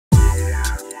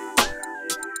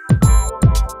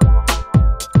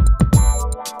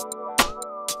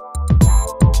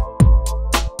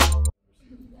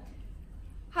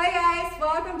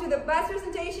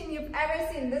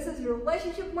ever seen. This is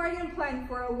relationship marketing plan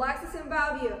for Lexus of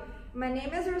Bellevue. My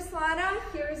name is Ruslana.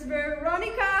 Here's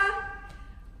Veronica,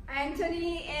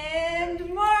 Anthony,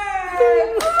 and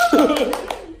Mark.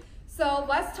 So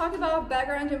let's talk about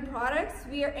background and products.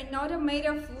 We are an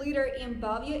automotive leader in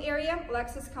Bellevue area.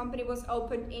 Lexus company was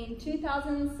opened in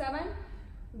 2007.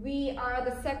 We are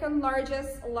the second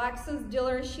largest Lexus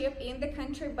dealership in the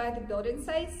country by the building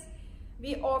size.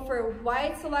 We offer a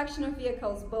wide selection of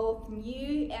vehicles, both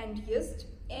new and used,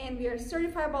 and we are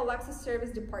certified by Lexus Service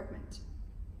Department.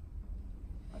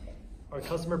 Okay. Our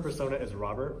customer persona is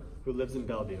Robert, who lives in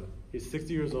Bellevue. He's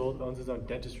 60 years old, owns his own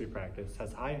dentistry practice,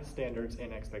 has high standards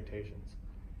and expectations.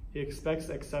 He expects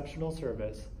exceptional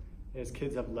service, and his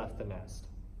kids have left the nest.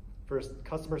 For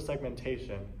customer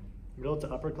segmentation, middle to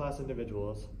upper class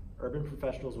individuals, urban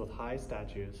professionals with high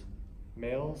statues,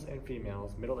 males and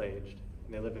females, middle-aged,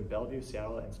 and they live in Bellevue,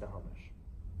 Seattle, and Snohomish.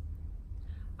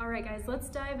 All right, guys, let's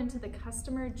dive into the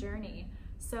customer journey.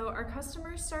 So our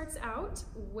customer starts out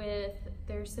with,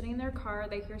 they're sitting in their car,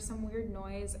 they hear some weird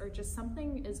noise or just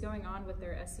something is going on with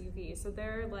their SUV. So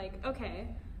they're like, okay,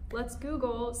 let's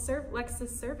Google Lexus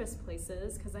service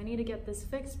places because I need to get this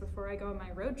fixed before I go on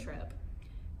my road trip.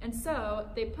 And so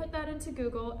they put that into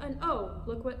Google and oh,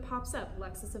 look what pops up,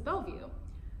 Lexus of Bellevue.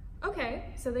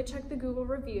 Okay, so they check the Google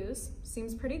reviews,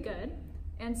 seems pretty good.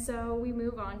 And so we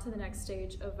move on to the next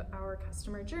stage of our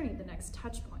customer journey, the next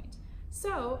touch point.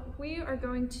 So we are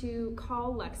going to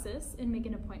call Lexus and make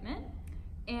an appointment.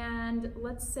 And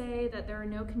let's say that there are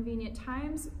no convenient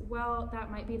times. Well, that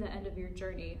might be the end of your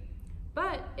journey.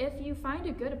 But if you find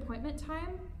a good appointment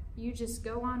time, you just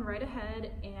go on right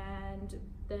ahead and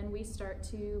then we start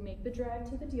to make the drive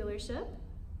to the dealership.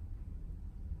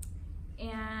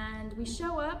 And we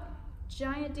show up,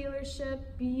 giant dealership,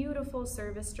 beautiful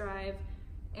service drive.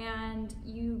 And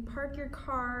you park your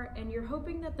car and you're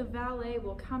hoping that the valet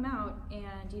will come out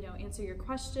and answer your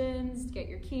questions, get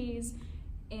your keys,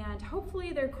 and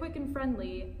hopefully they're quick and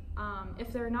friendly.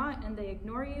 If they're not and they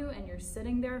ignore you and you're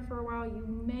sitting there for a while, you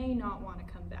may not want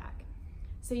to come back.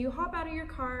 So you hop out of your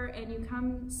car and you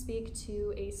come speak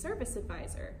to a service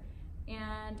advisor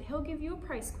and he'll give you a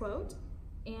price quote,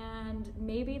 and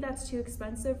maybe that's too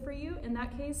expensive for you. In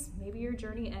that case, maybe your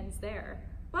journey ends there.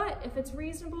 But if it's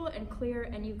reasonable and clear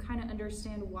and you kind of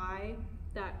understand why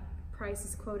that price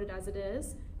is quoted as it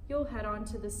is, you'll head on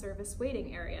to the service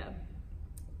waiting area.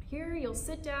 Here you'll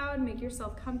sit down, make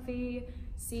yourself comfy,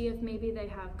 see if maybe they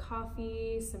have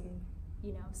coffee, some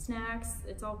snacks,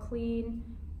 it's all clean,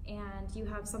 and you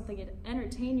have something to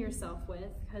entertain yourself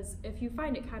with, because if you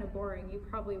find it kind of boring, you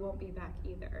probably won't be back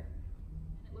either.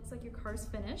 It looks like your car's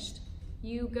finished.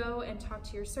 You go and talk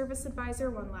to your service advisor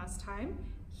one last time.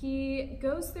 He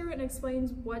goes through and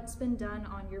explains what's been done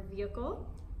on your vehicle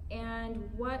and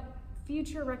what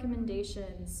future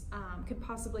recommendations could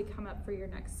possibly come up for your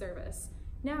next service.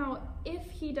 Now,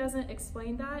 if he doesn't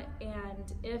explain that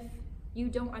and if you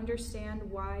don't understand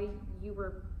why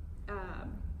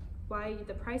why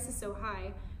the price is so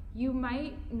high, you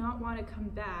might not want to come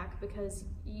back because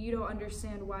you don't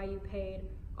understand why you paid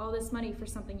all this money for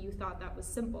something you thought that was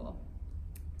simple.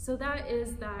 So that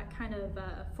is that kind of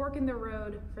fork in the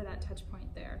road for that touch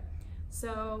point there.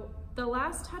 So the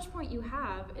last touch point you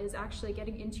have is actually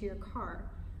getting into your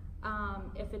car.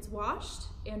 If it's washed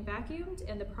and vacuumed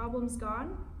and the problem's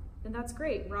gone, then that's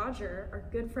great. Roger, our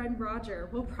good friend Roger,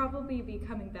 will probably be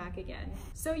coming back again.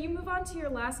 So you move on to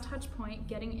your last touch point,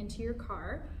 getting into your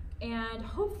car, and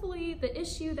hopefully the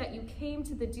issue that you came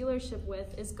to the dealership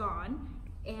with is gone,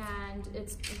 and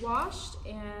it's washed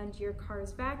and your car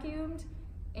is vacuumed.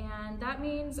 And that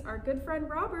means our good friend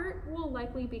Robert will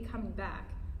likely be coming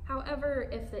back. However,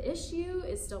 if the issue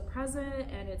is still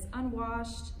present and it's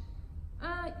unwashed,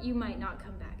 you might not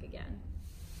come back again.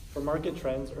 For market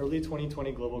trends, early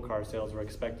 2020 global car sales were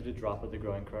expected to drop with the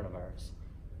growing coronavirus.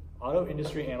 Auto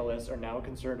industry analysts are now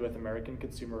concerned with American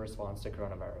consumer response to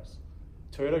coronavirus.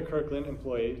 Toyota Kirkland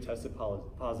employee tested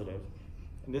positive,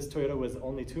 and this Toyota was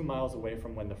only 2 miles away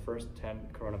from when the first 10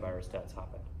 coronavirus deaths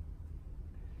happened.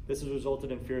 This has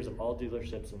resulted in fears of all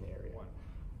dealerships in the area.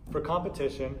 For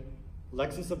competition,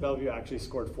 Lexus of Bellevue actually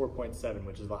scored 4.7,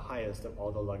 which is the highest of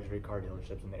all the luxury car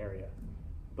dealerships in the area.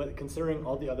 But considering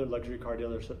all the other luxury car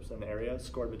dealerships in the area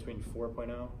scored between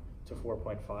 4.0 to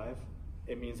 4.5,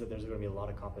 it means that there's going to be a lot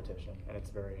of competition, and it's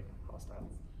very hostile.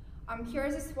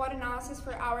 Here's a SWOT analysis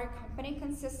for our company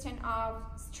consisting of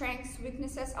strengths,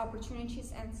 weaknesses,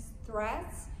 opportunities, and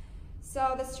threats.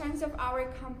 So the strengths of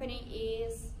our company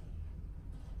is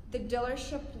the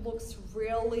dealership looks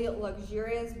really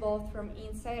luxurious, both from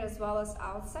inside as well as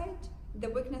outside. The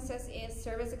weaknesses is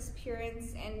service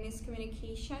experience and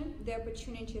miscommunication. The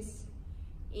opportunities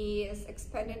is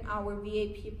expanding our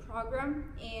VIP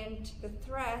program, and the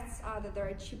threats are that there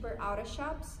are cheaper auto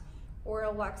shops or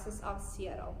Lexus of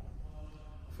Seattle.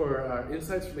 For our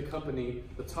insights for the company,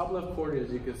 the top left corner,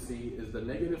 as you can see, is the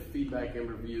negative feedback and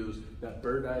reviews that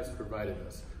Bird Eye has provided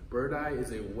us. Bird Eye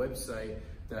is a website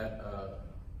that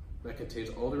contains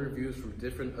all the reviews from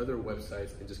different other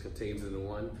websites and just contains it in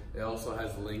one. It also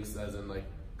has links as in like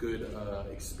good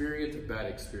experience, bad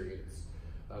experience.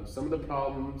 Some of the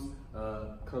problems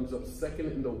comes up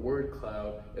second in the word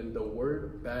cloud, and the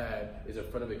word bad is in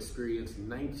front of experience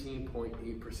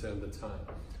 19.8% of the time.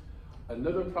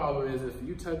 Another problem is if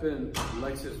you type in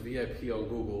Lexus VIP on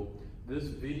Google, this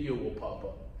video will pop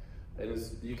up. And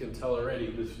as you can tell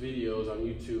already, this video is on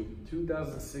YouTube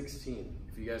 2016.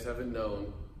 If you guys haven't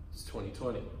known, it's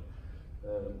 2020.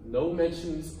 No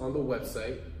mentions on the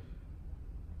website.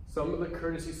 Some of the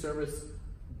courtesy service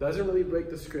doesn't really break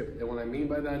the script, and what I mean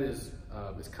by that is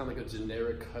it's kind of like a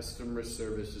generic customer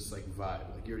service, just like vibe.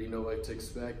 Like you already know what to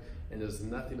expect, and there's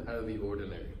nothing out of the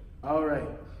ordinary. All right,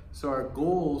 so our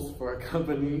goals for our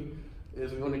company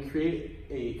is we want to create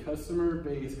a customer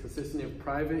base consisting of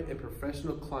private and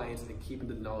professional clients and keeping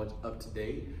the knowledge up to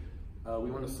date. We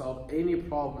want to solve any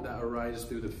problem that arises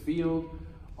through the field.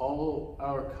 All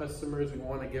our customers, we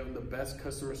want to give them the best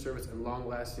customer service and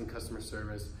long-lasting customer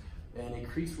service, and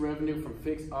increase revenue from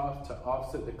fixed off to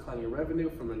offset declining revenue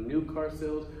from the new car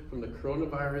sales from the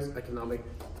coronavirus economic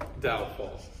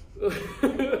downfall.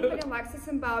 Company Lexus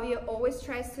of Bellevue always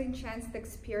tries to enhance the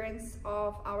experience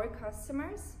of our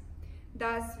customers.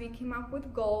 Thus, we came up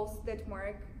with goals that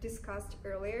Mark discussed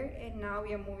earlier, and now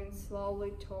we are moving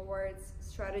slowly towards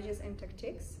strategies and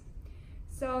tactics.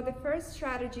 So the first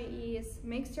strategy is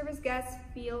make service guests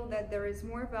feel that there is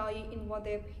more value in what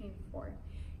they're paying for.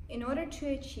 In order to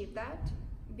achieve that,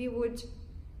 we would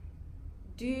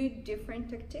do different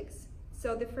tactics.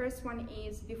 So the first one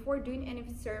is, before doing any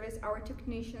service, our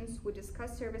technicians would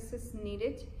discuss services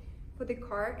needed for the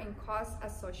car and costs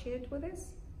associated with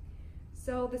this.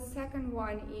 So the second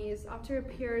one is, after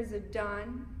repairs are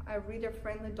done, a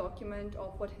reader-friendly document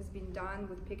of what has been done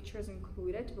with pictures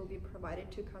included will be provided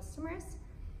to customers.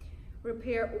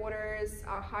 Repair orders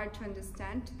are hard to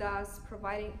understand, thus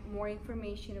providing more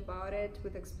information about it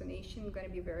with explanation is going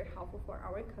to be very helpful for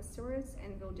our customers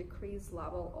and will decrease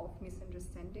level of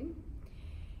misunderstanding.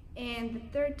 And the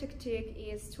third tactic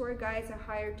is, tour guides are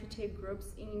hired to take groups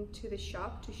into the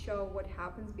shop to show what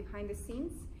happens behind the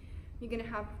scenes. You're going to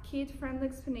have kid-friendly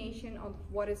explanation of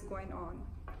what is going on.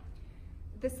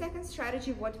 The second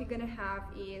strategy, what we're going to have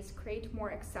is create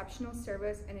more exceptional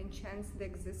service and enhance the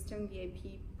existing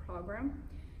VIP program.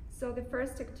 So the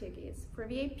first tactic is, for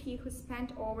VIP who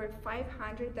spent over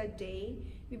 $500 that day,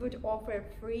 we would offer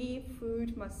a free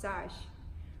foot massage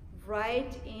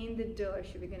right in the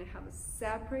dealership. We're going to have a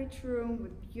separate room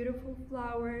with beautiful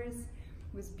flowers,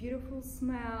 with beautiful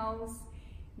smells.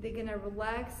 They're going to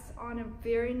relax on a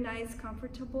very nice,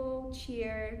 comfortable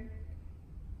chair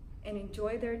and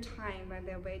enjoy their time while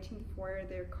they're waiting for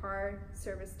their car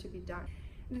service to be done.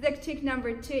 The tactic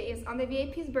number 2 is, on the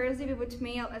VIP's birthday, we would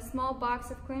mail a small box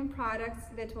of clean products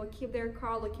that will keep their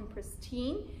car looking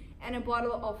pristine, and a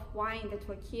bottle of wine that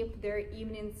will keep their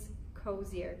evenings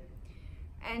cozier.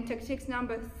 And tactics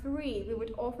number 3, we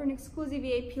would offer an exclusive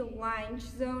VIP lounge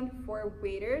zone for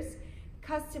waiters.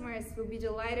 Customers will be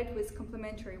delighted with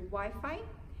complimentary Wi-Fi,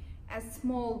 a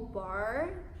small bar,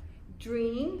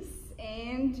 drinks,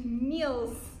 and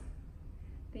meals.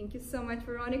 Thank you so much,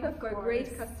 Veronica, for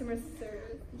great customer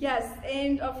service. Yes,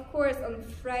 and of course on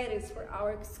Fridays for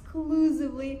our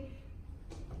exclusively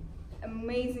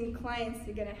amazing clients,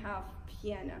 you're gonna have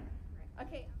piano.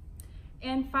 Okay.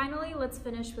 And finally, let's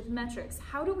finish with metrics.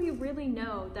 How do we really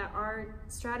know that our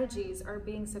strategies are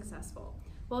being successful?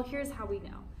 Well, here's how we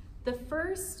know. The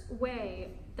first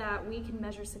way that we can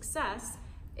measure success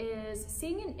is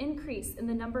seeing an increase in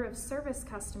the number of service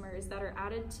customers that are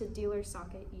added to Dealer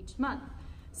Socket each month.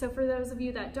 So for those of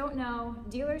you that don't know,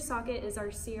 Dealer Socket is our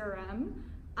CRM.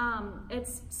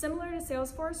 It's similar to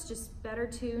Salesforce, just better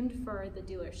tuned for the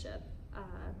dealership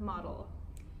model.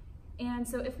 And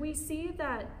so if we see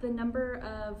that the number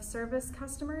of service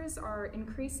customers are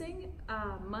increasing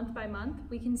month by month,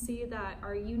 we can see that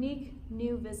our unique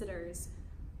new visitors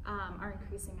are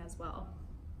increasing as well.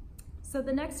 So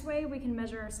the next way we can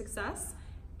measure our success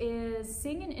is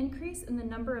seeing an increase in the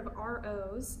number of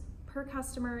ROs per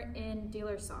customer in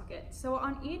Dealer Socket. So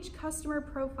on each customer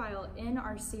profile in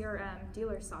our CRM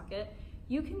Dealer Socket,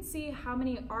 you can see how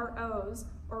many ROs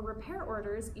or repair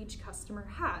orders each customer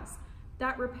has.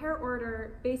 That repair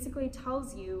order basically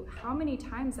tells you how many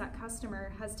times that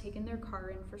customer has taken their car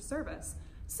in for service.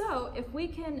 So if we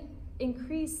can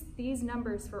increase these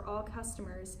numbers for all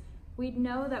customers, we'd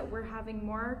know that we're having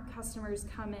more customers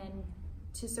come in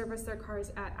to service their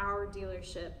cars at our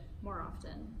dealership more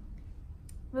often.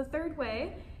 The third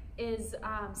way is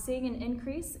seeing an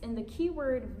increase in the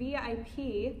keyword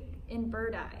VIP in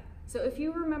Bird Eye. So if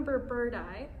you remember Bird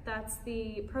Eye, that's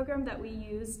the program that we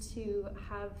use to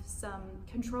have some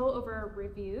control over our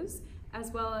reviews,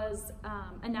 as well as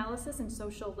analysis and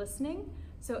social listening.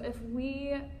 So if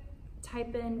we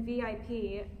type in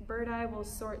VIP, Bird Eye will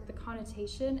sort the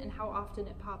connotation and how often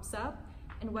it pops up,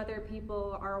 and whether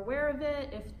people are aware of it,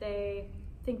 if they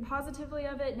think positively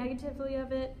of it, negatively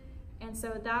of it, and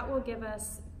so that will give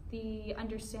us the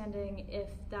understanding if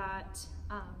that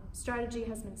strategy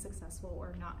has been successful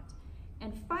or not.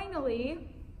 And finally,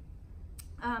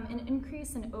 an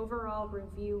increase in overall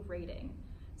review rating.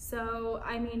 So,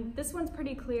 I mean, this one's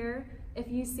pretty clear. If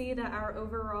you see that our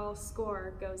overall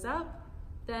score goes up,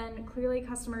 then clearly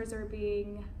customers are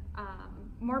being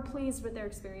more pleased with their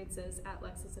experiences at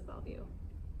Lexus of Bellevue.